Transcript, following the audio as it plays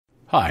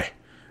Hi,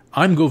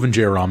 I'm Govind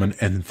Jayaraman,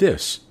 and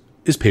this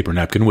is Paper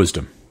Napkin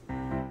Wisdom.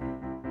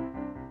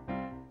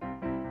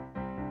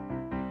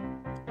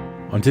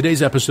 On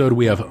today's episode,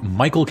 we have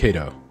Michael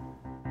Caito.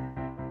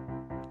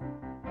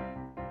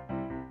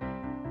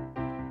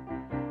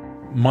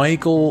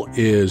 Michael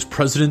is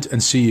president and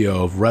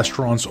CEO of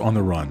Restaurants on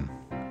the Run.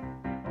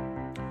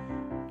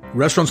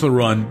 Restaurants on the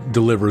Run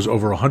delivers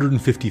over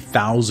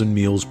 150,000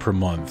 meals per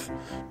month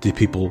to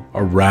people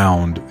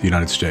around the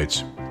United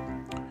States.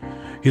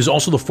 He is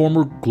also the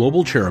former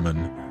global chairman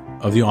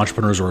of the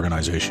Entrepreneurs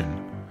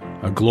Organization,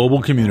 a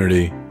global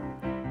community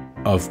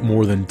of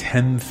more than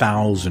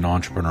 10,000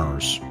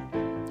 entrepreneurs.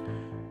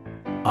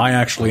 I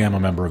actually am a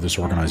member of this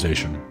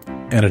organization,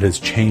 and it has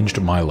changed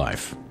my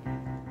life.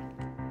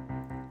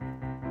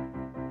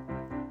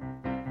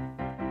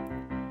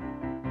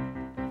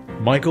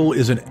 Michael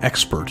is an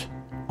expert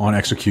on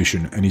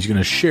execution, and he's going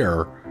to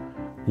share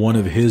one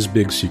of his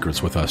big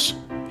secrets with us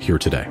here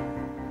today.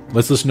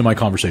 Let's listen to my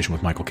conversation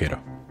with Michael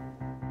Caito.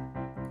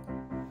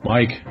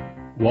 Mike,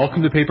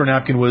 welcome to Paper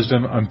Napkin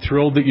Wisdom. I'm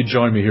thrilled that you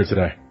joined me here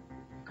today.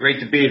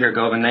 Great to be here,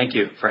 Govind. Thank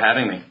you for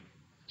having me.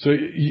 So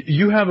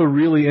you have a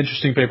really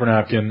interesting paper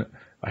napkin.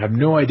 I have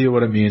no idea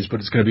what it means, but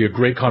it's going to be a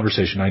great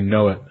conversation. I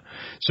know it.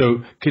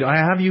 So could I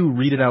have you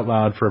read it out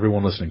loud for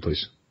everyone listening,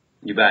 please?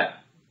 You bet.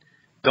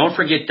 Don't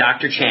forget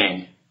Dr.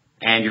 Chang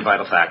and your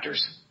vital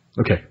factors.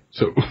 Okay.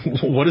 So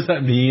what does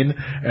that mean,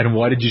 and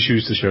why did you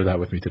choose to share that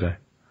with me today?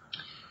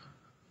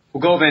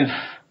 Well, Govind,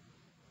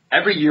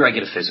 every year I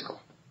get a physical,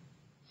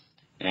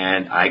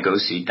 and I go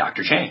see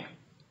Dr. Chang.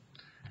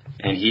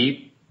 And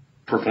he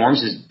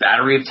performs his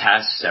battery of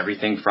tests,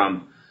 everything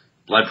from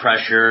blood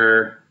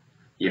pressure,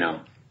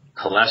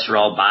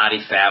 cholesterol,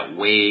 body fat,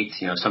 weight.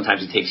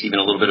 Sometimes he takes even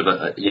a little bit of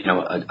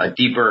a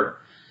deeper,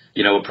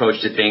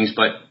 approach to things.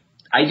 But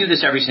I do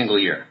this every single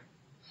year.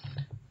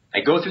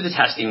 I go through the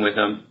testing with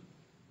him,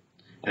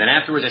 and then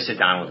afterwards I sit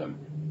down with him.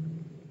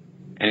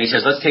 And he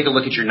says, let's take a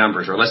look at your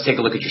numbers, or let's take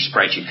a look at your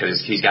spreadsheet,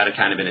 because he's got it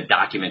kind of in a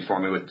document for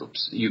me with,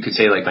 you could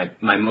say, like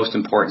my most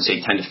important,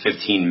 say 10 to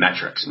 15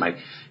 metrics.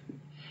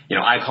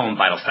 I call them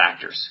vital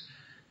factors.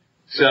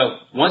 So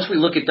once we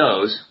look at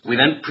those, we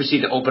then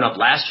proceed to open up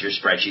last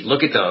year's spreadsheet,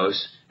 look at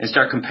those, and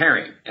start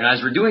comparing. And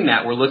as we're doing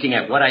that, we're looking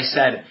at what I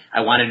said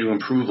I wanted to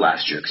improve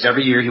last year, because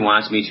every year he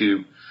wants me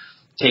to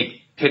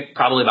pick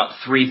probably about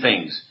 3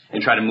 things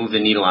and try to move the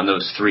needle on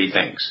those 3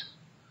 things.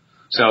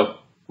 So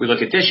we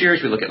look at this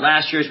year's, we look at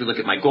last year's, we look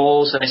at my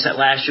goals that I set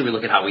last year, we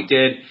look at how we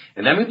did,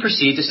 and then we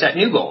proceed to set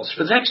new goals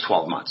for the next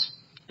 12 months.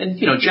 And,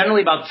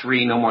 generally about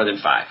 3, no more than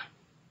 5.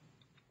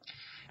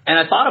 And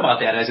I thought about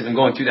that as I've been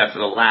going through that for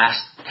the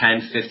last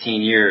 10,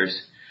 15 years.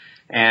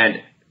 And,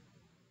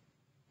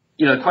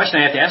 the question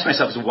I have to ask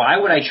myself is, why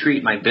would I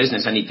treat my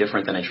business any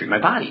different than I treat my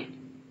body?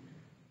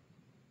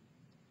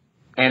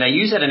 And I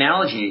use that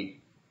analogy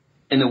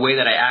in the way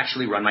that I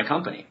actually run my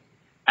company.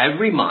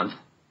 Every month,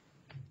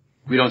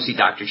 we don't see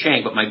Dr.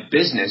 Chang, but my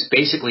business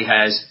basically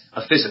has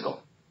a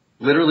physical.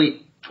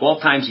 Literally 12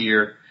 times a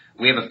year,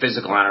 we have a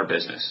physical on our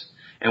business.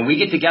 And we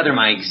get together,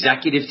 my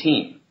executive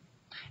team,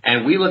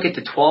 and we look at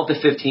the 12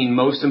 to 15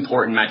 most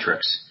important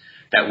metrics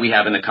that we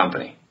have in the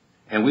company.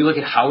 And we look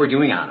at how we're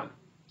doing on them,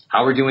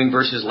 how we're doing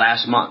versus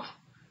last month,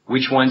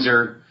 which ones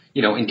are,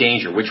 in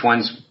danger, which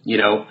ones,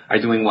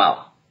 are doing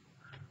well.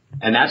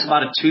 And that's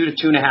about a 2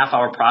 to 2.5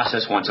 hour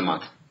process once a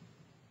month.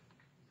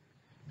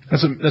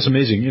 That's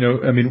amazing.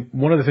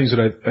 One of the things that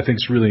I think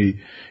is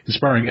really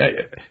inspiring,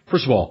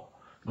 first of all,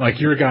 Mike,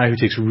 you're a guy who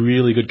takes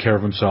really good care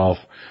of himself.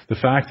 The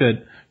fact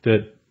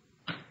that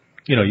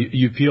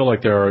you feel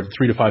like there are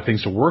 3 to 5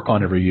 things to work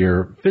on every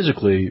year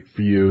physically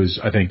for you is,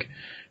 I think,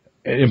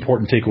 an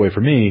important takeaway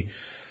for me.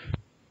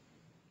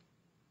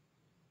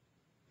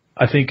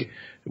 I think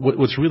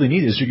what's really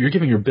neat is you're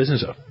giving your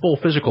business a full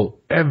physical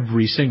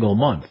every single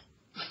month.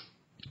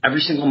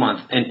 Every single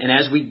month. And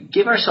as we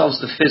give ourselves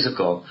the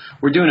physical,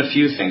 we're doing a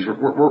few things.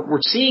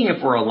 We're seeing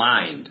if we're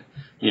aligned,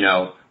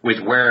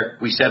 with where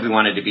we said we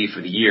wanted to be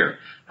for the year.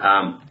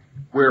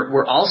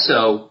 We're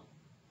also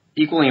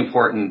equally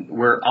important.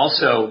 We're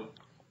also,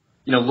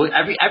 look,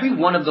 every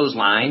one of those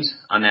lines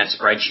on that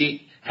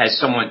spreadsheet has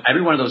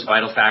every one of those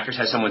vital factors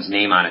has someone's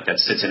name on it that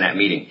sits in that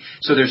meeting.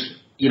 So there's,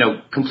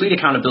 complete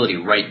accountability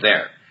right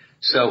there.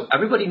 So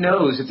everybody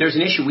knows if there's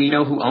an issue, we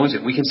know who owns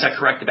it. We can set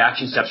corrective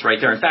action steps right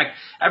there. In fact,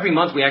 every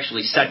month we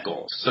actually set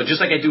goals. So just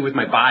like I do with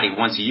my body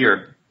once a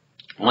year,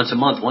 once a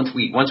month, when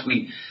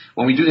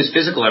we do this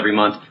physical every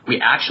month,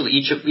 we actually,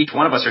 each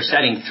one of us are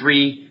setting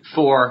 3,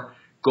 4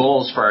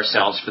 goals for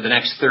ourselves for the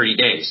next 30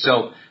 days.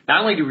 So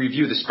not only do we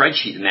review the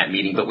spreadsheet in that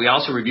meeting, but we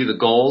also review the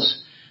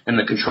goals and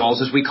the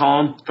controls, as we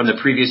call them, from the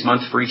previous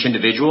month for each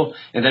individual.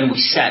 And then we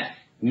set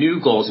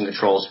new goals and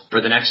controls for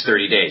the next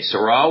 30 days. So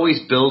we're always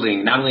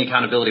building not only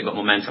accountability, but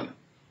momentum.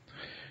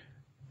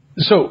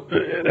 So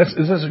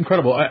that's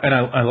incredible.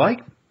 I like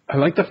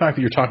the fact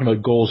that you're talking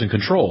about goals and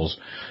controls,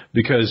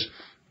 because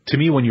to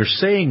me, when you're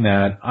saying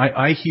that,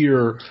 I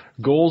hear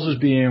goals as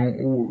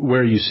being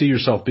where you see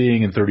yourself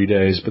being in 30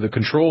 days, but the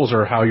controls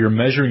are how you're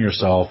measuring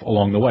yourself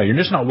along the way. You're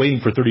just not waiting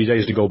for 30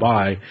 days to go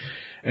by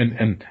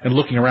and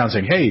looking around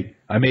saying, hey,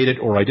 I made it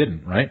or I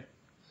didn't, right?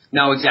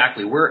 No,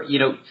 exactly.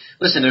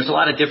 Listen, there's a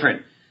lot of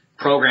different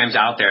programs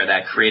out there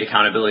that create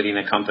accountability in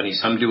a company.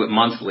 Some do it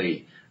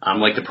monthly,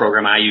 like the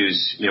program I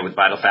use, with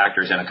Vital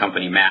Factors and a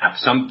company map.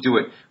 Some do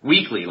it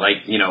weekly,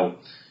 like,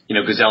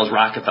 Gazelle's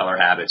Rockefeller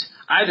Habits.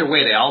 Either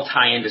way, they all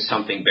tie into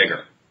something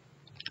bigger.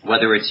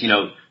 Whether it's,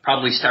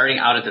 probably starting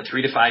out at the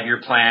 3 to 5 year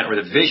plan or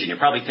the vision. You're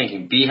probably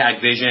thinking BHAG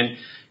vision.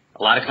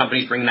 A lot of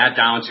companies bring that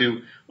down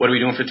to what are we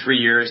doing for 3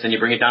 years? Then you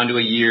bring it down to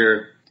a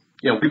year.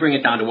 We bring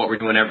it down to what we're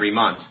doing every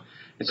month.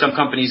 And some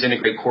companies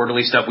integrate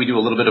quarterly stuff. We do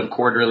a little bit of a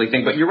quarterly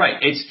thing, but you're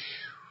right.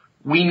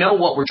 We know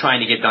what we're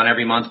trying to get done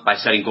every month by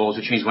setting goals,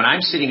 which means when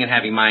I'm sitting and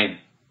having my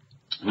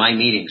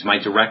meetings, my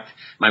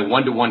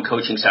one-to-one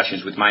coaching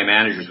sessions with my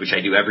managers, which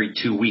I do every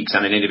 2 weeks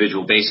on an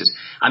individual basis,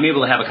 I'm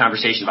able to have a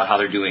conversation about how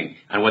they're doing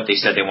and what they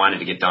said they wanted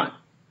to get done.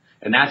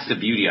 And that's the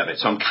beauty of it.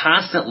 So I'm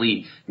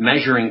constantly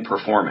measuring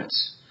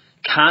performance,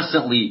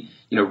 constantly,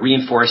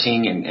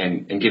 reinforcing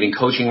and giving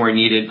coaching where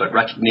needed, but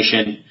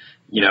recognition,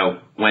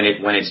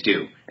 when it's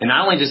due. And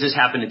not only does this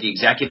happen at the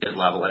executive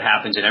level, it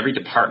happens in every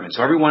department.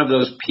 So every one of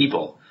those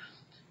people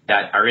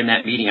that are in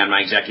that meeting on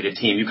my executive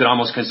team, you could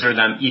almost consider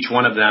them, each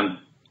one of them,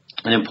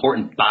 an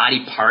important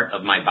body part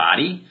of my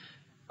body.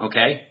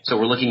 Okay. So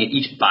we're looking at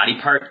each body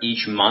part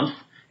each month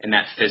in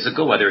that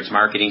physical, whether it's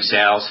marketing,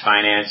 sales,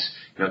 finance,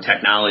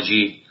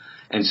 technology.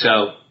 And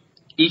so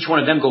each one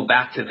of them go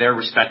back to their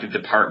respective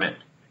department,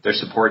 their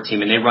support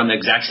team, and they run the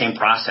exact same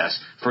process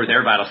for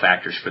their vital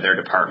factors for their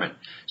department.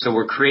 So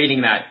we're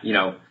creating that,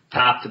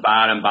 top to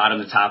bottom, bottom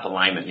to top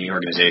alignment in the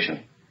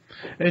organization.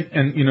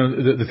 And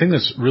the thing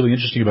that's really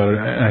interesting about it,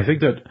 and I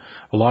think that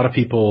a lot of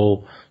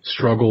people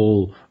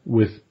struggle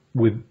with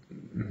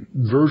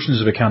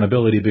versions of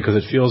accountability because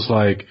it feels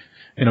like,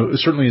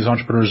 certainly as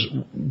entrepreneurs,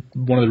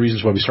 one of the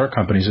reasons why we start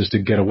companies is to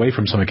get away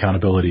from some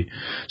accountability.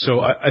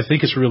 So I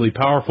think it's really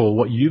powerful.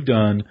 What you've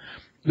done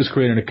is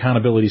create an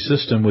accountability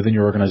system within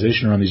your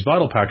organization around these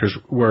vital factors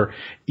where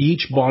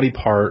each body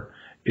part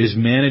is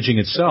managing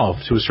itself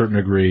to a certain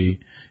degree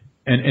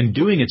and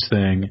doing its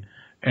thing,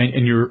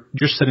 and you're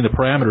just setting the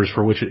parameters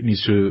for which it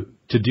needs to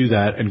do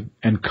that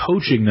and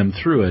coaching them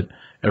through it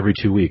every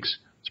 2 weeks.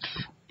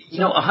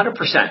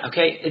 100%.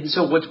 Okay. And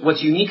so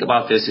what's unique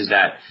about this is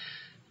that,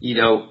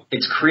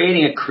 it's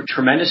creating a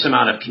tremendous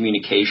amount of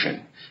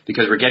communication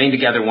because we're getting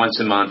together once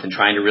a month and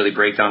trying to really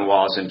break down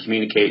walls and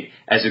communicate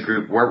as a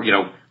group where,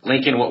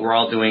 link in what we're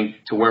all doing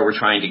to where we're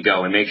trying to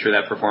go and make sure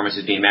that performance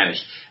is being managed.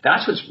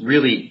 That's what's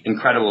really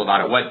incredible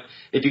about it.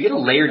 If you get a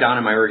layer down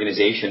in my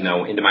organization,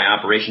 though, into my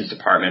operations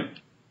department,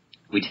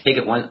 we take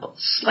it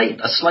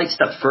a slight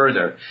step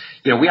further.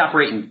 We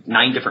operate in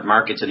 9 different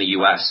markets in the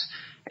U.S.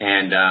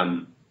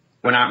 and,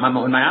 when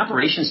my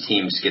operations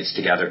teams gets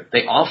together,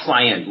 they all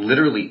fly in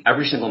literally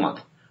every single month.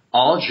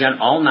 All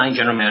 9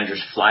 general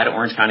managers fly to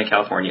Orange County,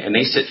 California, and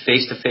they sit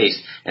face to face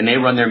and they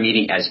run their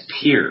meeting as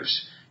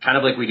peers, kind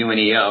of like we do in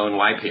EO and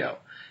YPO.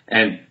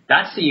 And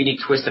that's the unique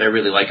twist that I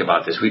really like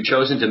about this. We've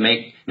chosen to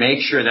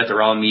make sure that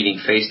they're all meeting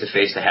face to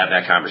face to have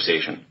that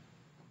conversation.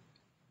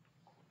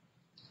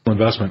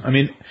 Investment. I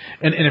mean,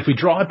 and if we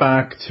draw it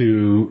back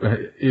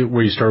to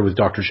where you started with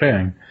Dr.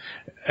 Chang,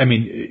 I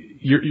mean,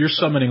 you're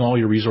summoning all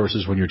your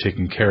resources when you're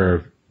taking care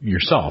of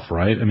yourself,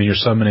 right? I mean, you're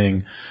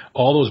summoning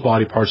all those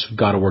body parts have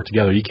got to work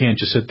together. You can't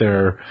just sit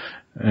there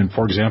and,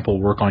 for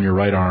example, work on your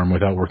right arm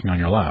without working on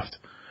your left.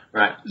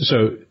 Right.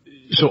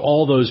 So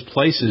all those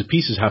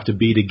pieces have to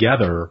be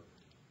together.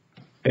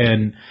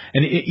 And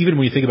even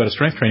when you think about a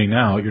strength training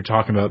now,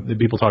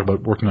 people talk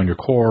about working on your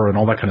core and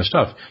all that kind of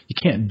stuff. You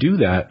can't do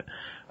that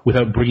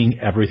without bringing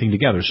everything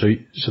together. So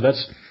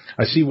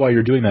I see why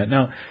you're doing that.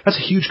 Now, that's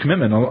a huge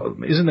commitment.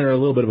 Isn't there a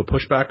little bit of a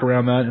pushback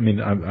around that? I mean,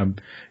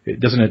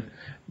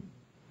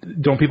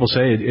 don't people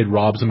say it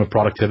robs them of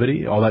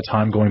productivity, all that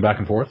time going back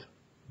and forth?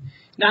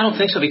 No, I don't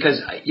think so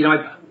because,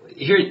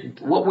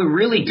 what we're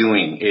really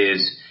doing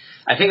is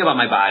I think about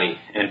my body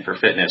and for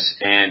fitness,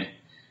 and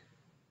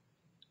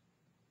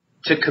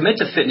to commit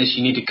to fitness,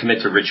 you need to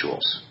commit to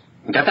rituals.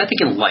 I think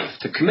in life,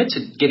 to commit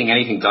to getting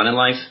anything done in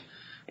life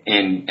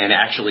and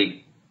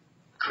actually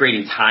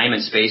creating time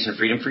and space and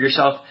freedom for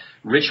yourself,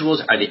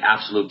 rituals are the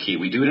absolute key.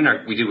 We do it in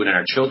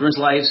our children's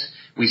lives.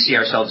 We see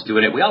ourselves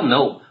doing it. We all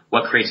know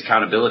what creates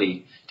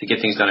accountability to get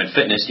things done in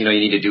fitness. You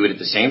need to do it at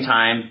the same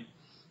time,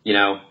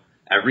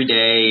 every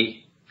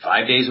day,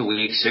 5 days a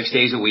week, 6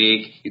 days a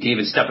week. You can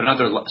even step it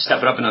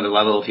up another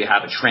level if you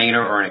have a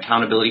trainer or an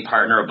accountability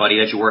partner, a buddy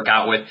that you work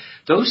out with.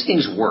 Those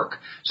things work.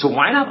 So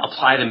why not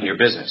apply them in your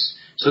business?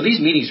 So these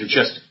meetings are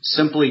just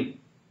simply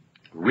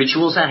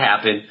rituals that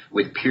happen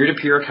with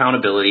peer-to-peer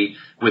accountability,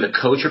 with a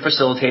coach or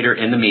facilitator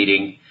in the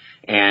meeting,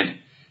 and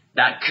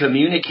that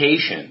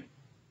communication.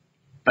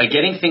 By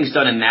getting things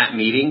done in that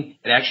meeting,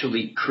 it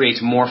actually creates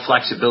more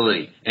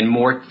flexibility and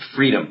more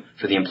freedom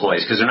for the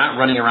employees because they're not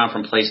running around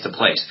from place to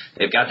place.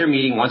 They've got their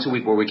meeting once a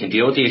week where we can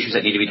deal with the issues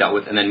that need to be dealt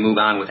with and then move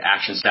on with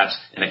action steps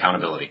and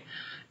accountability.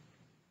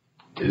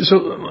 So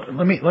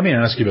let me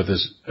ask you about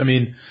this. I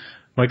mean,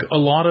 Like a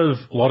lot of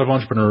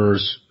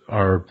entrepreneurs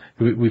are,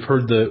 we've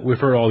heard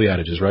all the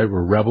adages, right?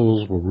 We're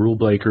rebels, we're rule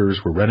breakers,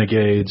 we're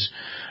renegades.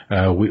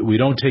 We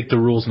don't take the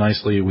rules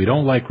nicely. We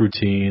don't like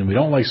routine. We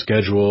don't like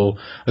schedule.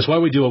 That's why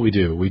we do what we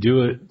do. We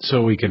do it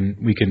so we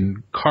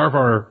can carve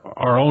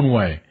our own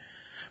way.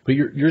 But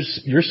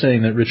you're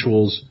saying that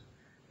rituals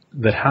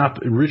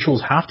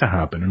have to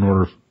happen in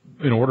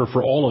order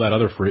for all of that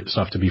other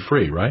stuff to be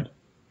free, right?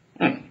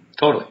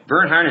 Totally.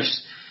 Vern Harnish,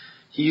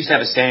 he used to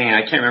have a saying, and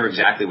I can't remember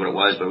exactly what it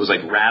was, but it was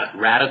like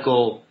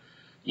radical,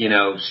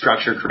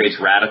 structure creates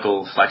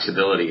radical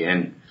flexibility.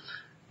 And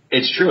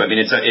it's true. I mean,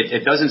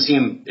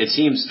 it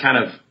seems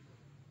kind of,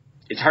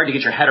 it's hard to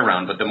get your head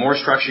around, but the more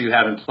structure you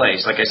have in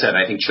place, like I said,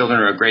 I think children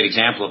are a great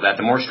example of that.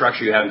 The more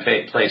structure you have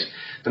in place,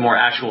 the more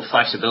actual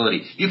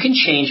flexibility. You can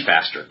change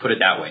faster, put it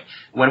that way.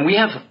 When we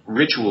have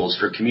rituals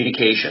for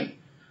communication,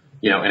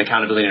 and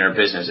accountability in our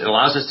business, it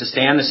allows us to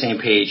stay on the same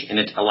page, and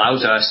it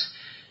allows us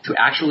to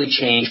actually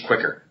change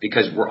quicker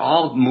because we're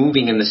all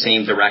moving in the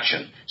same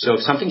direction. So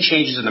if something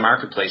changes in the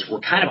marketplace, we're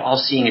kind of all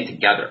seeing it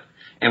together.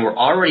 And we're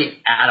already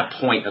at a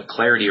point of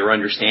clarity or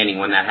understanding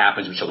when that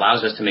happens, which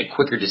allows us to make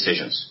quicker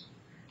decisions.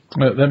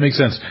 That makes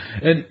sense.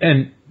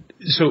 And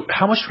so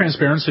how much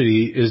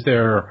transparency is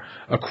there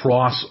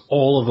across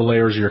all of the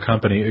layers of your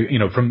company,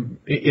 from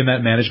in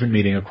that management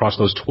meeting across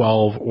those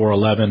 12 or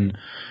 11,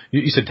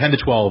 you said 10 to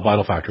 12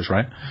 vital factors,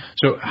 right?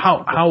 So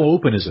how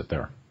open is it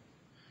there?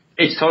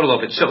 It's total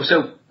open. So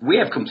we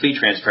have complete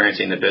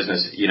transparency in the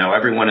business.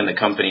 Everyone in the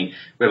company,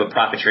 we have a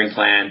profit sharing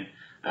plan.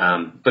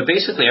 But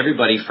basically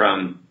everybody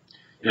from,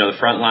 the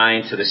front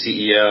line to the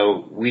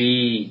CEO,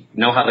 we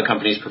know how the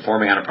company is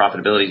performing on a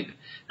profitability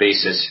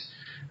basis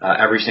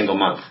every single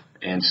month.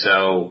 And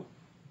so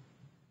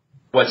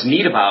what's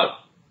neat about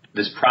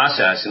this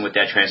process and with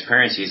that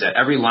transparency is that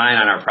every line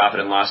on our profit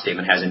and loss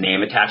statement has a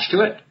name attached to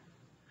it.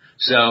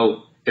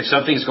 So if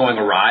something's going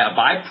awry, a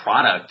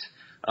byproduct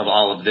of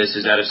all of this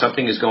is that if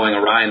something is going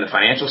awry in the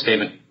financial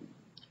statement,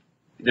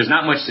 there's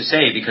not much to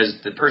say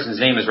because the person's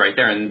name is right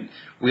there and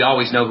we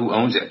always know who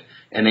owns it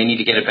and they need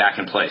to get it back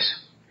in place.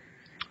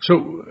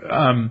 So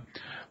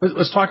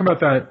let's talk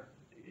about that.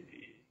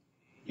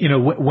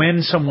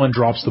 When someone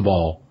drops the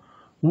ball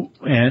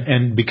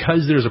and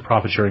because there's a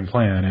profit sharing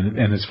plan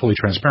and it's fully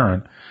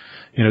transparent,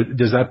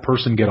 does that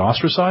person get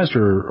ostracized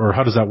or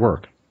how does that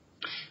work?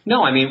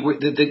 No, I mean,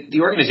 the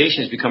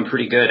organization has become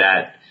pretty good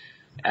at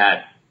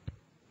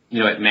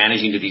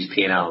managing to these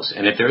P&Ls.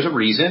 And if there's a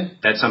reason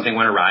that something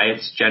went awry,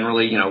 it's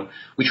generally,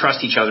 we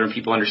trust each other and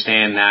people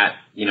understand that,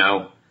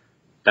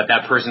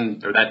 that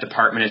person or that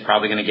department is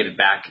probably going to get it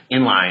back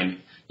in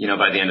line,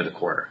 by the end of the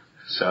quarter.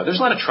 So there's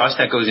a lot of trust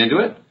that goes into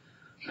it.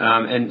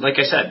 And like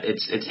I said,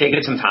 it's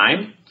taken some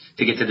time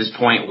to get to this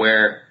point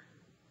where,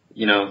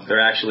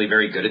 they're actually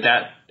very good at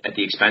that, at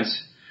the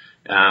expense,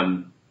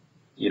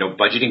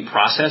 budgeting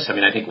process. I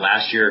mean, I think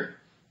last year,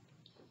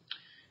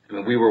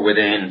 we were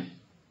within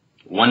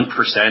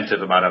 1%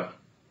 of about a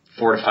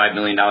 $4 to $5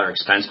 million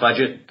expense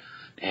budget.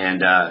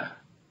 And, that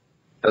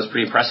was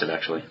pretty impressive,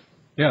 actually.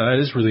 Yeah, that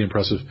is really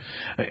impressive.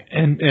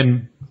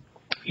 And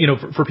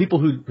for people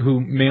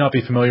who may not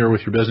be familiar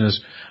with your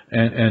business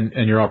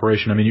and your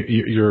operation, I mean,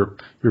 you're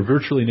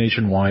virtually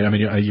nationwide. I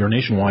mean, you're a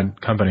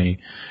nationwide company.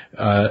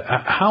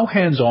 How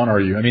hands-on are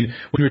you? I mean,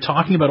 when you're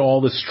talking about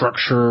all this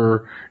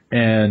structure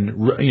and,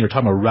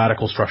 talking about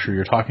radical structure,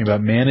 you're talking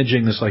about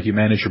managing this like you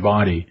manage your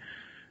body.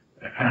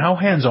 How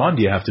hands-on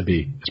do you have to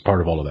be as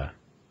part of all of that?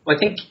 Well, I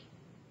think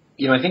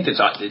you're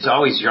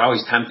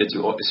always tempted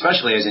to,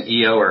 especially as an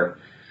EO or,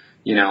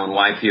 an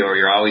YPO,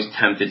 you're always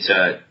tempted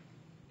to,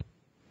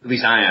 at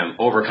least I am,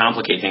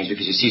 overcomplicate things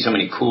because you see so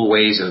many cool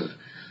ways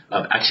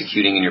of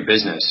executing in your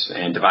business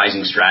and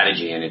devising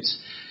strategy. And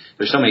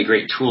there's so many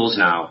great tools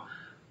now.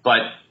 But,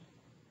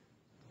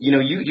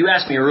 you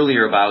asked me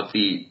earlier about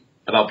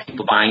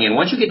people buying in.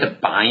 Once you get the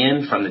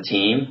buy-in from the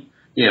team,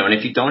 and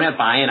if you don't have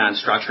buy-in on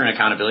structure and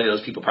accountability,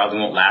 those people probably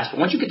won't last. But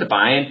once you get the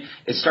buy-in,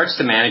 it starts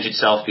to manage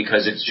itself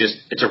because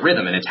it's a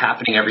rhythm and it's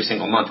happening every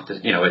single month,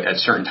 at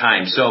certain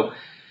times. So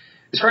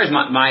as far as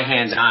my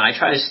hands-on, I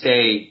try to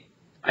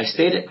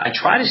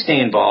stay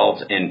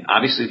involved in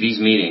obviously these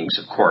meetings,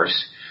 of course,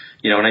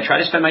 and I try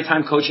to spend my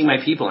time coaching my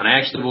people. And I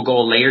actually will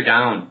go a layer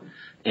down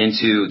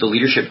into the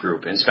leadership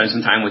group and spend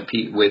some time with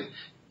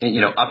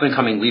up and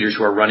coming leaders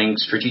who are running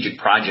strategic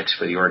projects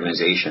for the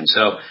organization.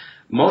 So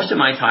most of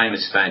my time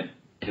is spent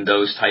in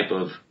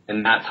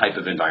that type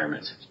of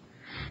environment.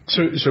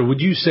 So would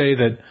you say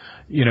that,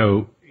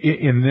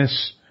 in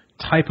this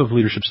type of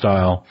leadership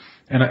style,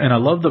 and I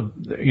love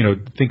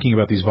thinking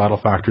about these vital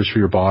factors for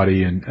your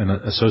body and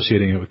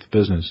associating it with the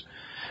business,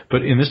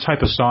 but in this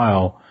type of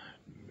style,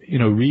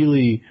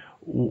 really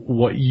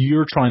what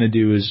you're trying to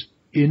do is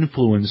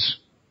influence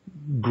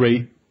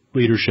great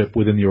leadership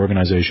within the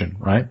organization,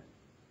 right?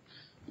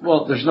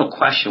 Well, there's no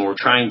question. We're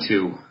trying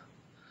to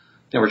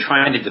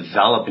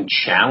develop and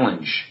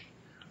challenge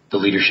the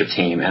leadership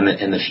team and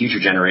the future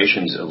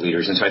generations of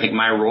leaders. And so I think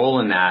my role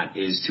in that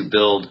is to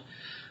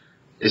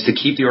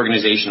keep the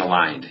organization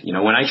aligned.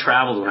 When I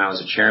traveled, when I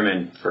was a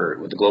chairman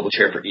with the global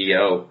chair for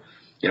EO,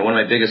 one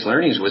of my biggest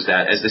learnings was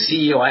that as the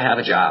CEO, I have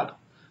a job.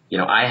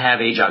 I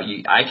have a job.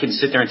 I can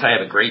sit there and tell you I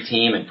have a great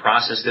team and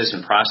process this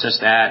and process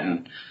that.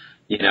 And,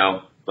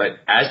 but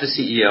as the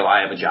CEO,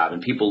 I have a job,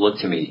 and people look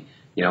to me,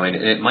 and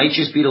it might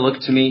just be to look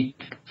to me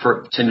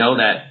to know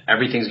that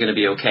everything's going to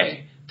be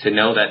okay, to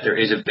know that there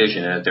is a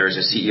vision and that there is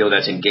a CEO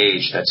that's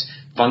engaged, that's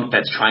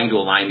trying to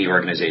align the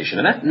organization.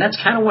 And that's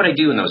kind of what I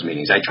do in those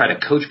meetings. I try to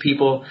coach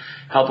people,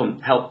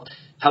 help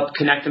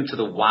connect them to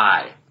the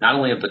why, not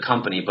only of the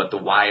company, but the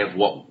why of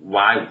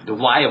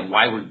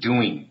why we're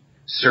doing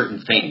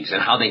certain things and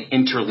how they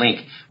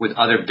interlink with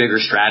other bigger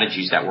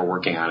strategies that we're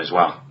working on as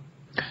well.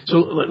 So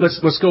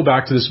let's go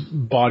back to this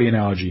body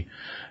analogy.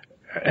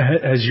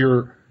 Has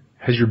your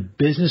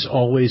business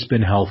always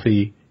been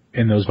healthy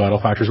in those vital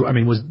factors? I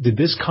mean, did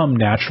this come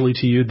naturally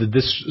to you? Did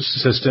this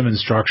system and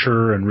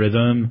structure and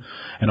rhythm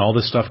and all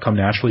this stuff come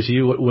naturally to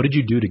you? What did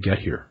you do to get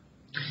here?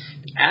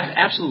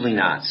 Absolutely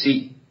not.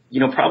 See,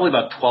 probably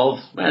about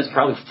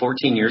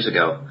 14 years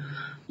ago,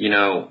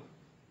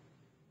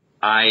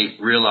 I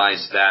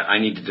realized that I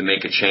needed to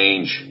make a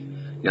change,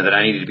 that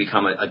I needed to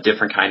become a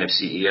different kind of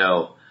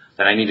CEO,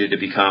 that I needed to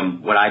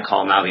become what I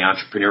call now the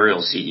entrepreneurial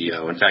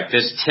CEO. In fact,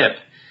 this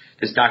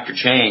Dr.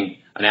 Chang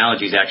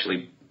analogy is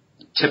actually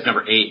tip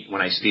number 8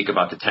 when I speak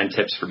about the 10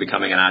 tips for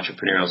becoming an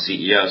entrepreneurial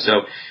CEO.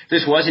 So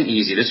this wasn't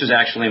easy. This was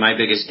actually my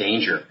biggest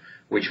danger,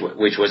 which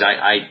was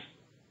I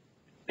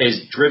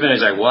as driven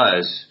as I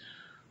was,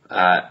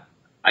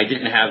 I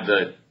didn't have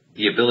the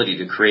ability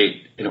to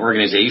create an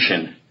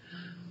organization,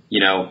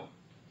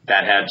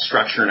 that had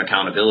structure and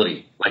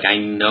accountability like I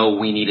know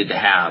we needed to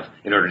have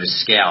in order to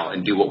scale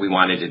and do what we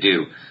wanted to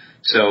do.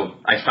 So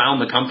I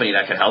found the company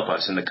that could help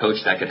us and the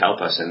coach that could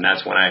help us. And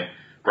that's when I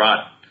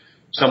brought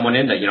someone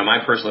in that, my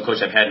personal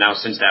coach I've had now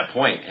since that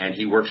point. And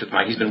he's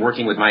been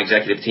working with my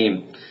executive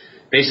team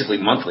basically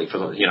monthly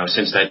for,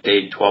 since that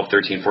day, 12,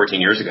 13,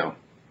 14 years ago.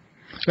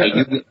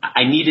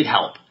 I needed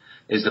help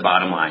is the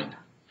bottom line.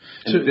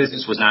 And the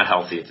business was not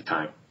healthy at the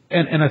time.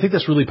 And I think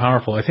that's really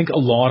powerful. I think a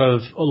lot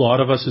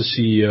of us as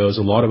CEOs,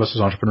 a lot of us as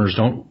entrepreneurs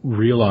don't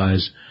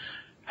realize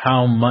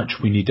how much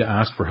we need to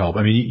ask for help.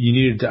 I mean, you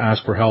needed to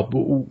ask for help.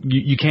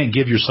 You can't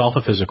give yourself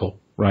a physical,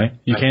 right?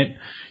 You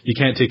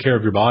can't take care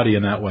of your body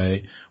in that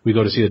way. We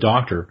go to see a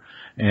doctor.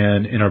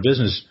 And in our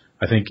business,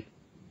 I think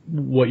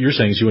what you're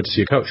saying is you went to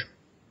see a coach.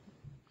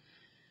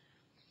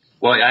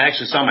 Well, I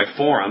actually saw my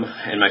forum,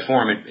 and my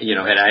forum, had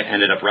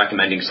ended up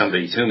recommending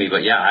somebody to me.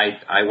 But yeah,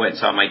 I went and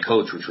saw my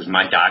coach, which was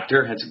my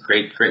doctor. That's a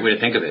great way to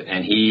think of it.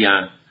 And he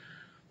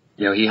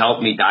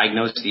helped me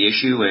diagnose the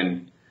issue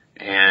and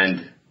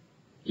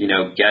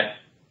get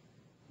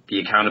the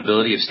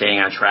accountability of staying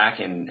on track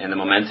and the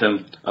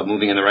momentum of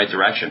moving in the right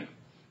direction.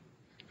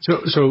 So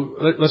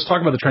let's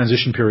talk about the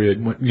transition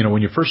period.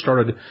 When you first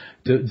started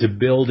to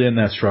build in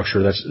that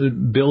structure,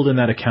 build in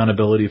that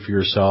accountability for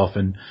yourself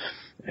and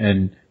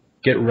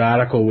get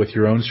radical with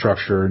your own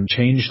structure and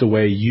change the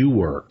way you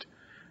worked.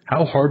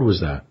 How hard was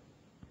that?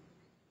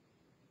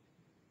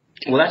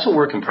 Well, that's a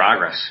work in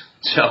progress.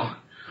 So,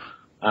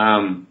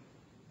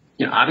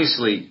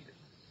 obviously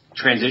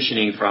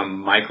transitioning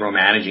from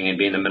micromanaging and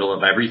being in the middle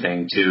of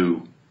everything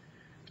to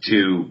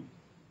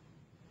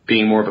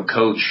being more of a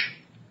coach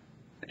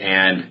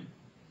and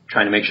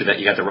trying to make sure that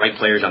you got the right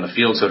players on the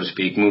field, so to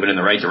speak, moving in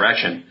the right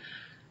direction.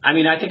 I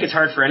mean, I think it's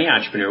hard for any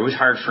entrepreneur. It was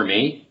hard for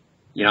me.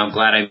 I'm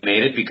glad I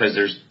made it because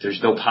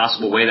there's no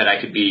possible way that I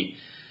could be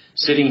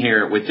sitting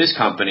here with this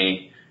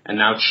company and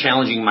now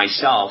challenging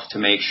myself to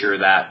make sure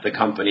that the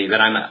company that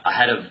I'm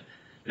ahead of,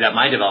 that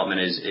my development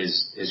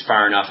is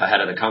far enough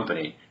ahead of the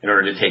company in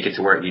order to take it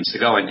to where it needs to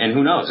go. And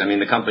who knows? I mean,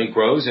 the company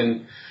grows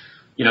and,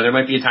 there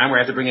might be a time where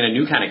I have to bring in a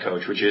new kind of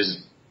coach, which is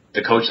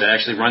the coach that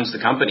actually runs the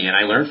company and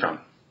I learn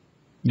from.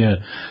 Yeah.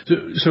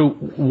 So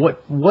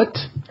what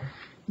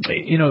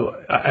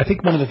I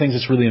think one of the things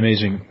that's really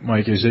amazing,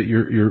 Mike, is that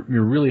you're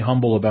really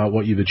humble about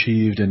what you've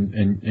achieved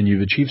and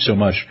you've achieved so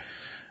much.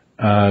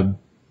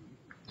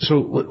 So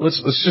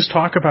let's just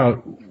talk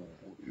about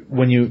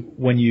when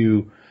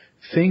you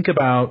think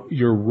about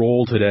your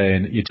role today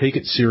and you take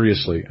it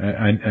seriously.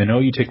 I know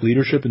you take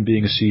leadership and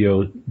being a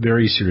CEO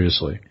very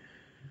seriously.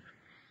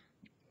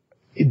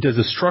 Does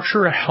the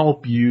structure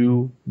help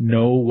you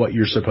know what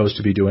you're supposed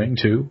to be doing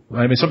too?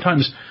 I mean,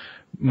 sometimes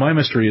my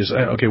mystery is,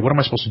 okay, what am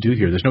I supposed to do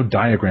here? There's no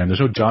diagram. There's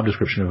no job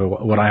description of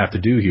what I have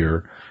to do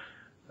here.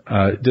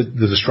 Does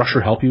the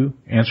structure help you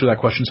answer that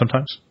question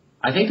sometimes?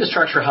 I think the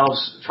structure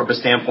helps from a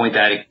standpoint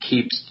that it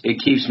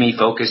keeps me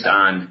focused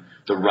on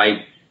the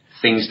right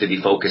things to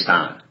be focused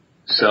on.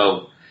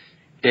 So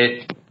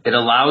it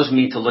allows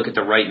me to look at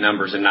the right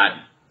numbers and not,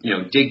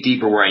 dig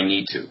deeper where I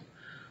need to.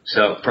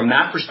 So from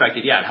that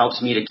perspective, yeah, it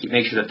helps me to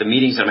make sure that the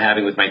meetings that I'm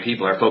having with my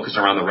people are focused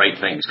around the right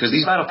things. Because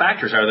these vital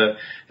factors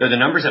they're the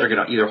numbers that are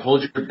going to either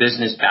hold your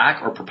business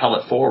back or propel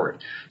it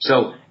forward.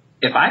 So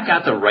if I've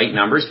got the right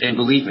numbers, and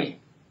believe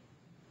me,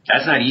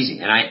 that's not easy.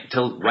 And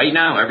till right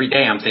now, every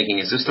day I'm thinking,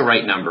 is this the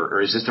right number?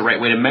 Or is this the right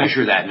way to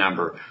measure that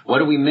number?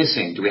 What are we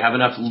missing? Do we have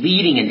enough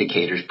leading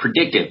indicators,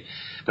 predictive?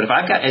 But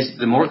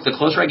if the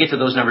closer I get to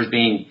those numbers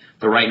being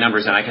the right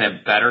numbers, then I can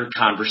have better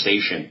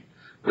conversation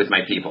with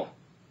my people,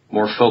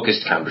 more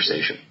focused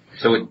conversation.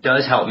 So it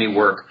does help me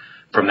work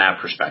from that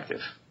perspective.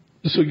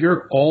 So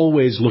you're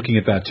always looking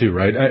at that too,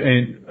 right?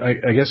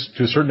 I guess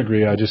to a certain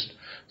degree, I just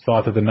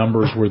thought that the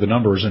numbers were the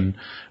numbers,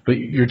 but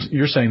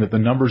you're saying that the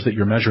numbers that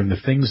you're measuring,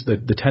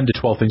 the 10 to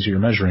 12 things that you're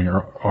measuring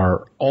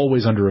are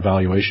always under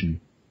evaluation.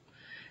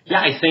 Yeah,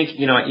 I think,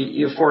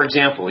 for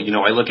example,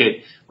 I look at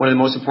one of the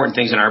most important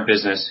things in our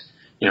business,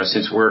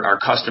 since our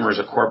customer is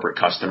a corporate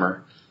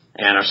customer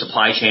and our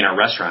supply chain, our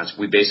restaurants,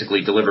 we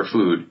basically deliver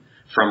food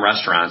from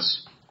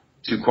restaurants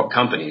to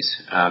companies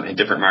in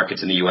different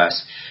markets in the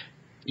U.S.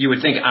 You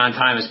would think on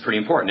time is pretty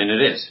important, and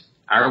it is.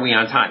 Are we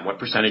on time? What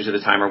percentage of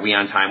the time are we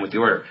on time with the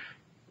order?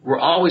 We're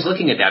always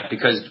looking at that,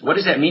 because what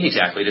does that mean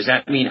exactly? Does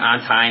that mean on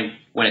time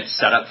when it's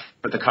set up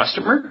for the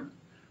customer?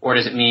 Or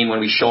does it mean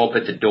when we show up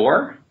at the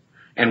door?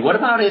 And what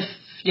about if,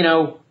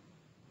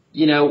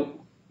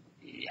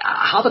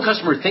 how the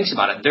customer thinks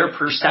about it, their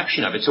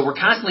perception of it. So we're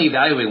constantly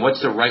evaluating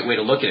what's the right way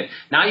to look at it.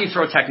 Now you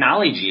throw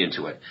technology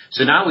into it.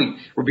 So now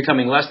we're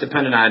becoming less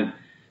dependent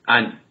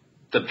on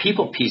the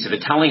people piece of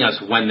it, telling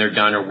us when they're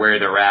done or where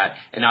they're at.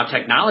 And now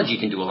technology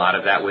can do a lot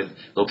of that with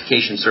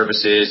location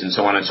services and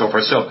so on and so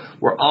forth. So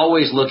we're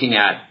always looking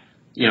at,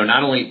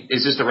 not only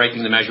is this the right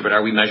thing to measure, but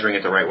are we measuring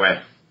it the right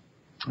way?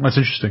 That's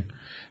interesting.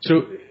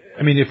 So,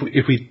 I mean,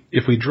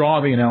 if we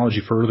draw the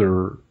analogy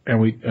further and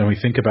we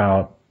think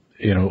about,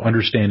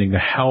 understanding the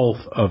health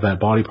of that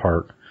body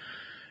part,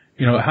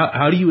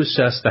 how do you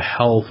assess the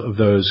health of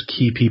those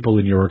key people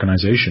in your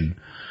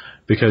organization?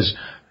 Because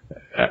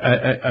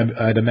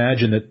I'd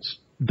imagine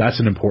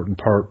that's an important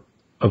part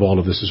of all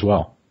of this as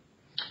well.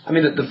 I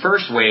mean, the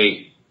first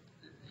way,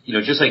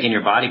 just like in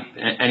your body,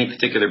 any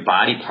particular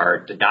body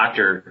part,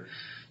 Dr.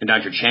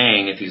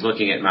 Chang, if he's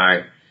looking at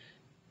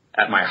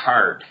my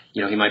heart,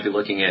 he might be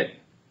looking at,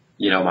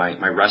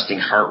 my resting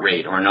heart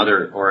rate or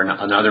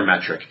another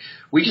metric.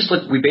 We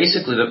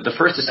basically, the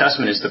first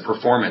assessment is the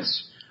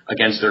performance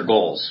against their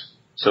goals.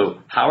 So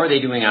how are they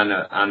doing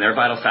on their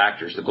vital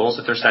factors, the goals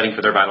that they're setting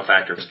for their vital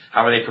factors?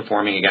 How are they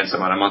performing against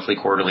them on a monthly,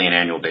 quarterly, and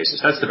annual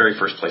basis? That's the very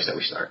first place that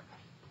we start.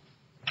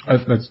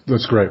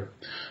 That's great.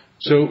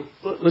 So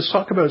let's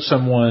talk about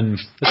someone.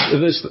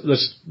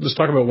 Let's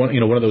talk about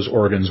one of those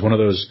organs, one of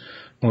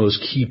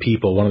those key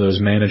people, one of those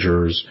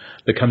managers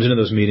that comes into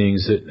those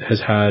meetings that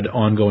has had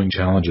ongoing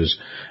challenges.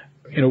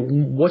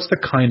 What's the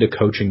kind of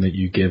coaching that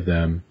you give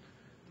them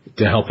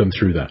to help them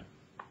through that?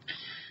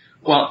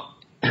 Well,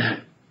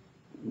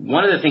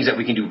 one of the things that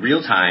we can do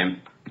real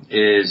time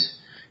is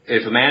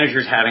if a manager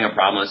is having a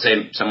problem, let's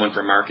say someone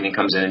from marketing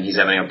comes in and he's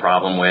having a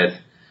problem with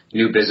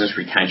new business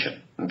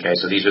retention. Okay,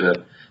 so these are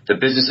the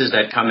businesses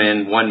that come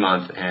in 1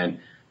 month and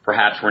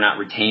perhaps we're not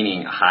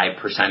retaining a high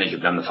percentage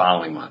of them the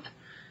following month.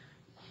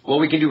 What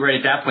we can do right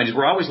at that point is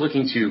we're always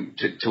looking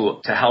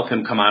to help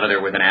him come out of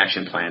there with an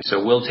action plan.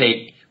 So we'll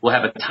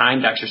have a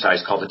timed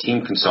exercise called a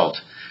team consult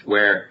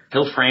where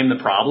he'll frame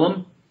the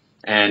problem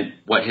and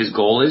what his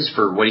goal is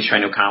for what he's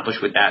trying to accomplish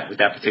with that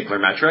particular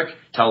metric,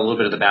 tell a little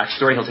bit of the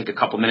backstory. He'll take a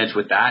couple minutes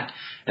with that.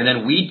 And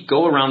then we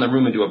go around the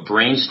room and do a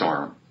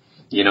brainstorm.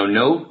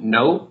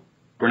 No,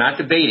 we're not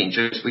debating.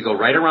 Just we go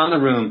right around the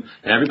room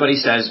and everybody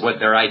says what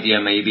their idea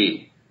may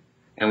be.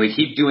 And we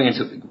keep doing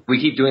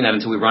that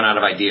until we run out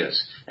of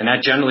ideas. And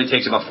that generally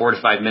takes about 4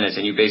 to 5 minutes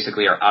and you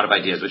basically are out of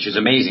ideas, which is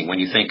amazing when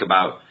you think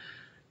about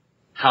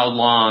how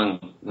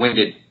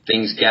long-winded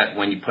things get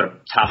when you put a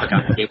topic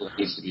on the table that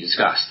needs to be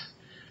discussed.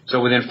 So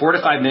within 4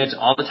 to 5 minutes,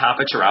 all the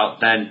topics are out.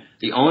 Then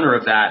the owner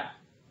of that,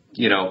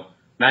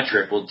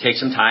 metric will take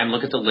some time,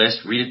 look at the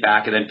list, read it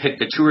back, and then pick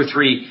the 2 or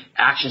 3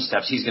 action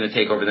steps he's going to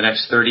take over the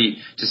next 30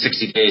 to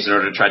 60 days in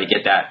order to try to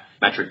get that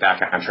metric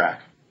back on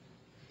track.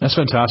 That's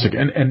fantastic.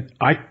 And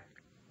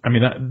I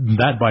mean,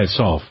 that by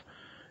itself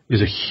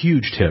is a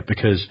huge tip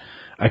because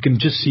I can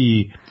just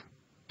see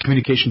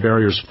communication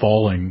barriers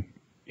falling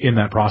in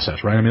that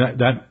process, right? I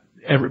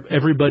mean,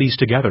 everybody's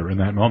together in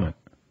that moment.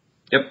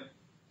 Yep.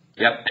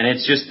 And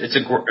it's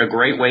a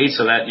great way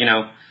so that,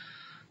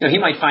 he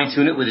might fine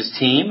tune it with his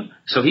team.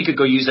 So he could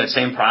go use that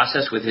same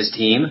process with his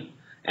team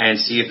and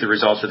see if the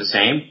results are the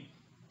same,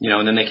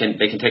 and then they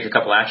can take a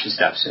couple action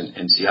steps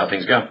and see how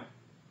things go.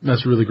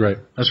 That's really great.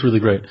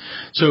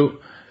 So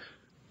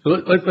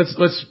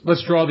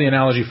let's draw the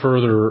analogy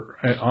further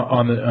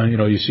on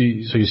the, you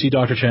see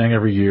Dr. Chang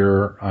every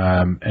year,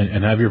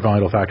 and have your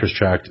vital factors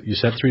checked. You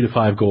set 3 to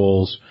 5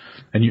 goals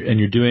and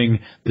you're doing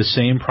the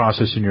same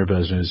process in your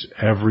business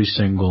every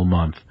single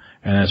month.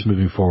 And that's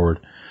moving forward.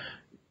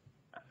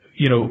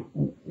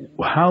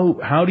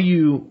 How do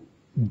you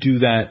do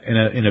that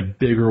in a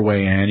bigger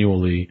way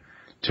annually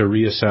to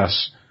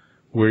reassess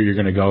where you're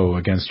going to go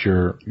against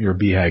your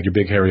BHAG, your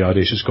big, hairy,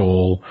 audacious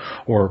goal,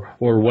 or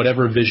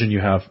whatever vision you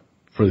have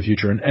for the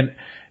future? And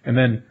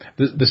then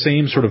the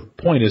same sort of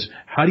point is,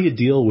 how do you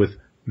deal with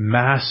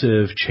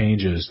massive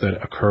changes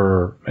that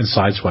occur and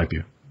sideswipe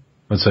you,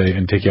 let's say,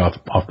 and take you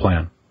off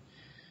plan?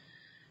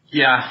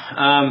 Yeah.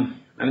 I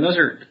mean,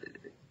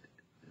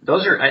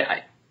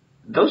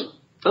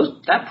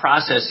 that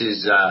process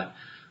is,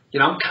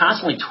 I'm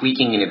constantly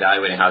tweaking and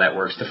evaluating how that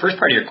works. The first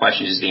part of your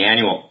question is the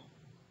annual.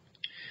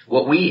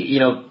 what we,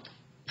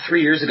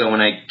 3 years ago when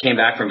I came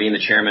back from being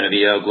the chairman of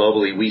EO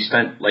globally, we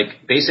spent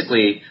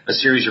basically a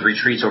series of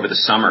retreats over the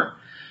summer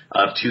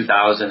of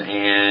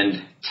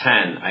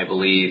 2010, I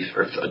believe,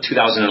 or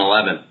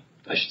 2011,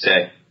 I should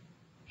say,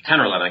 10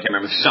 or 11, I can't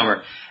remember the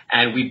summer.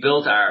 And we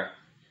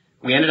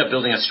ended up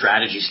building a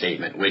strategy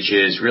statement, which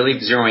is really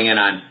zeroing in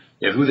on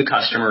who the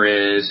customer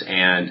is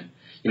and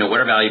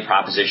what our value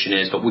proposition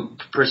is. But we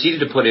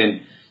proceeded to put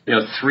in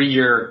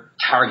 3-year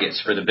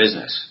targets for the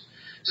business.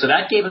 So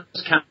that gave us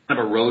kind of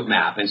a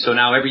roadmap. And so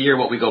now every year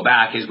what we go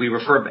back is we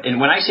refer,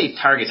 and when I say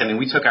targets, I mean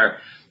we took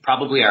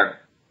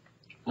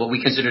what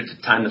we considered at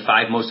the time the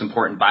 5 most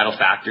important vital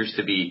factors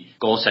to be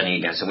goal setting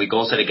against, and we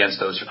goal set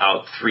against those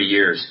out 3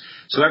 years.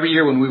 So every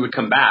year when we would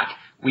come back,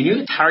 we knew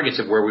the targets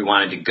of where we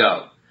wanted to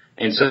go.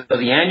 And so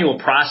the annual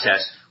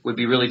process would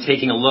be really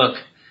taking a look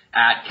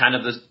at kind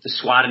of the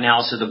SWOT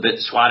analysis of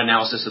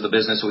the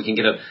business, so we can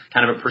get a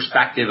kind of a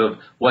perspective of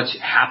what's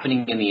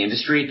happening in the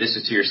industry. This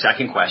is to your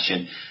second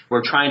question.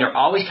 We're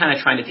always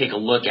trying to take a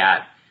look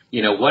at,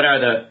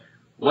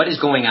 what is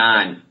going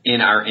on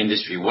in our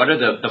industry? What are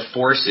the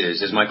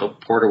forces, as Michael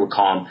Porter would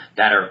call them,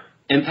 that are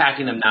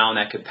impacting them now and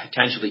that could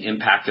potentially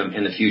impact them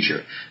in the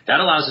future?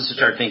 That allows us to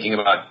start thinking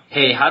about,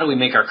 hey, how do we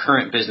make our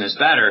current business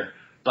better?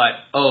 But,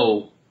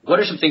 what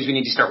are some things we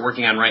need to start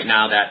working on right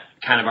now that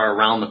kind of are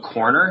around the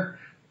corner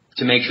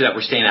to make sure that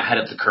we're staying ahead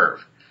of the curve?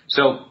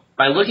 So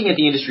by looking at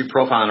the industry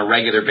profile on a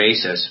regular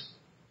basis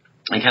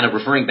and kind of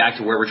referring back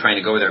to where we're trying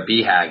to go with our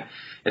BHAG,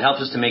 it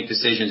helps us to make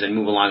decisions and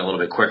move along a little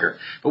bit quicker.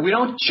 But we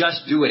don't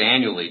just do it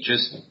annually,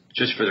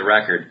 just for the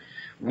record.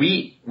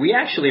 We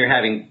actually are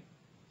having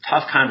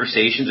tough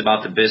conversations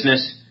about the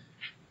business,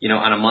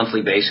 on a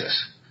monthly basis.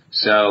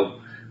 So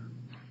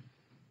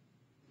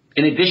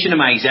in addition to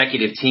my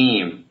executive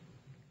team,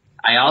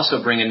 I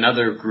also bring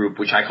another group,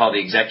 which I call the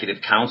Executive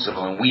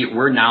Council, and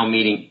we're now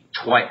meeting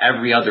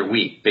every other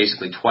week,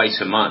 basically twice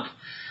a month.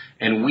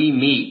 And we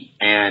meet,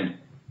 and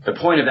the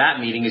point of that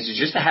meeting is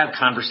just to have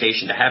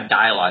conversation, to have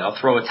dialogue. I'll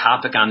throw a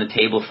topic on the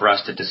table for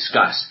us to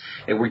discuss.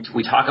 And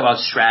we talk about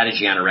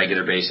strategy on a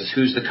regular basis.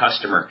 Who's the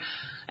customer?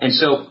 And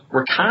so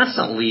we're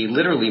constantly,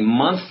 literally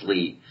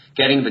monthly,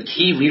 getting the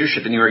key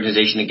leadership in the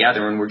organization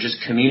together, and we're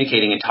just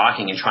communicating and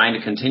talking and trying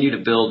to continue to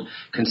build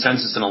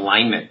consensus and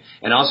alignment,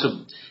 and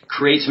also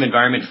create some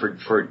environment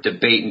for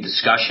debate and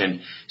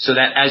discussion, so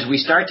that as we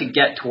start to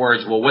get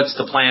towards, what's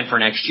the plan for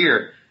next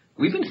year?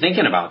 We've been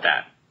thinking about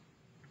that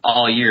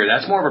all year.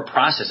 That's more of a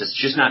process. It's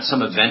just not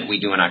some event we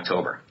do in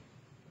October.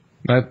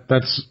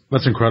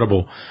 That's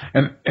incredible.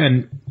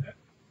 And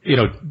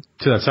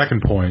to that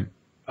second point,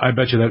 I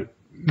bet you that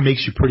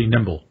makes you pretty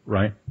nimble,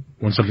 right?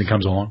 When something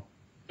comes along.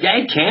 Yeah,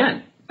 it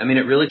can. I mean,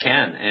 it really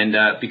can. And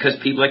because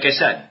people, like I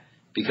said,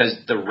 because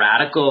the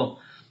radical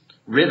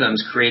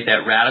rhythms create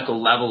that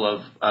radical level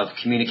of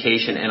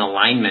communication and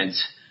alignment.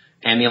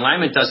 And the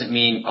alignment doesn't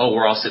mean,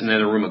 we're all sitting in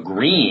the room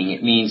agreeing.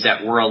 It means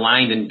that we're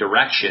aligned in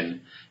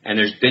direction. And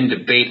there's been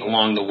debate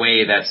along the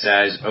way that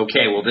says,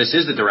 okay, well, this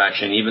is the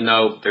direction, even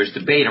though there's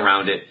debate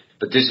around it,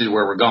 but this is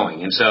where we're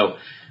going. And so,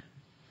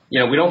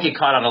 we don't get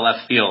caught out of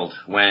left field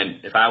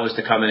if I was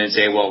to come in and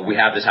say, well, we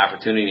have this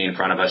opportunity in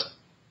front of us,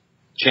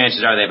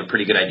 chances are they have a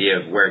pretty good idea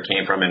of where it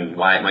came from and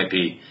why it might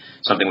be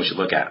something we should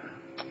look at.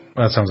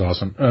 That sounds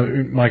awesome.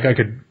 Mike, I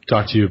could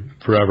talk to you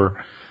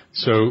forever.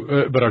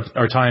 So, but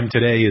our time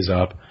today is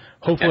up.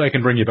 Hopefully I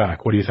can bring you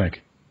back. What do you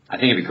think? I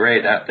think it'd be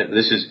great.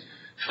 This is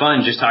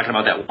fun just talking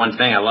about that one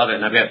thing. I love it.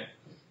 And I've got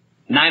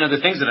 9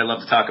 other things that I'd love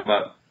to talk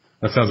about.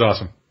 That sounds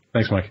awesome.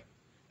 Thanks, Mike.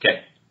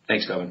 Okay.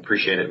 Thanks, Govin.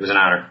 Appreciate it. It was an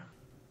honor.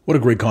 What a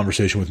great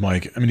conversation with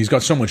Mike. I mean, he's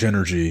got so much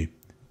energy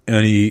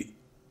and he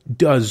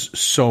does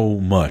so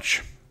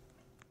much.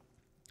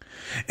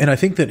 And I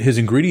think that his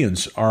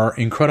ingredients are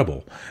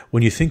incredible.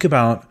 When you think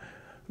about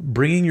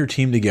bringing your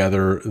team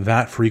together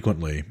that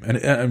frequently,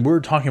 and we're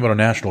talking about a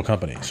national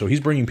company, so he's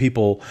bringing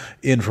people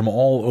in from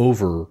all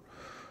over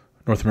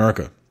North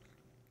America.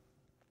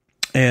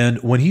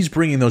 And when he's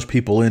bringing those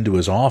people into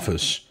his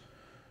office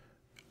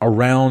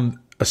around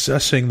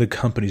assessing the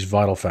company's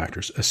vital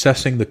factors,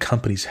 assessing the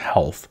company's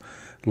health,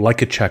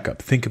 like a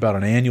checkup, think about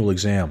an annual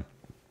exam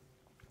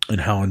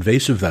and how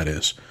invasive that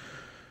is.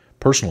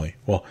 Personally,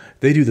 well,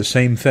 they do the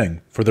same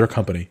thing for their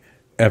company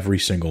every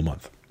single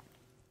month.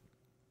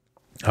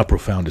 How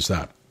profound is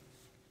that?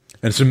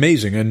 And it's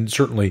amazing, and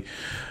certainly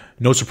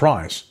no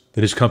surprise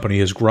that his company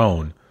has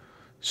grown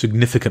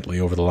significantly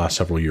over the last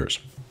several years.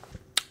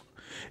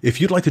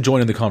 If you'd like to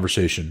join in the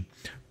conversation,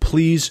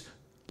 please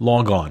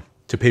log on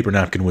to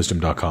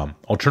papernapkinwisdom.com.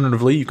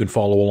 Alternatively, you can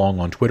follow along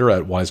on Twitter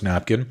at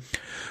WiseNapkin,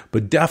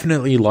 but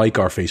definitely like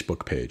our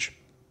Facebook page.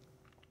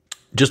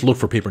 Just look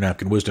for Paper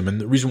Napkin Wisdom. And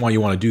the reason why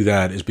you want to do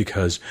that is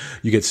because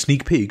you get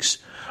sneak peeks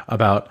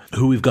about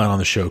who we've got on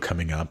the show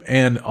coming up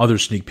and other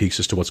sneak peeks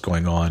as to what's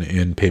going on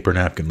in Paper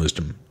Napkin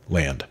Wisdom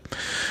land.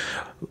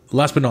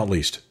 Last but not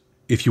least,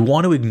 if you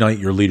want to ignite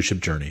your leadership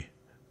journey,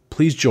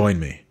 please join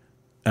me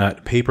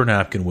at Paper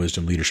Napkin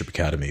Wisdom Leadership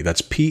Academy.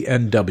 That's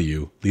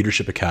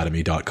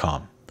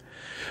pnwleadershipacademy.com.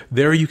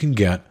 There you can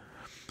get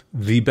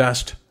the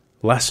best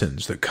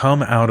lessons that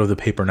come out of the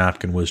Paper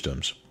Napkin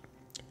Wisdoms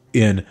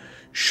in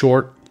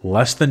short,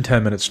 less than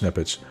 10-minute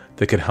snippets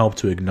that can help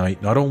to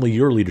ignite not only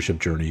your leadership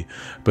journey,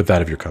 but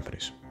that of your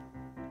companies.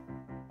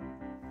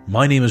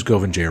 My name is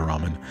Govind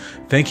Jayaraman.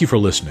 Thank you for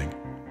listening,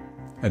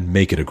 and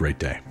make it a great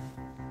day.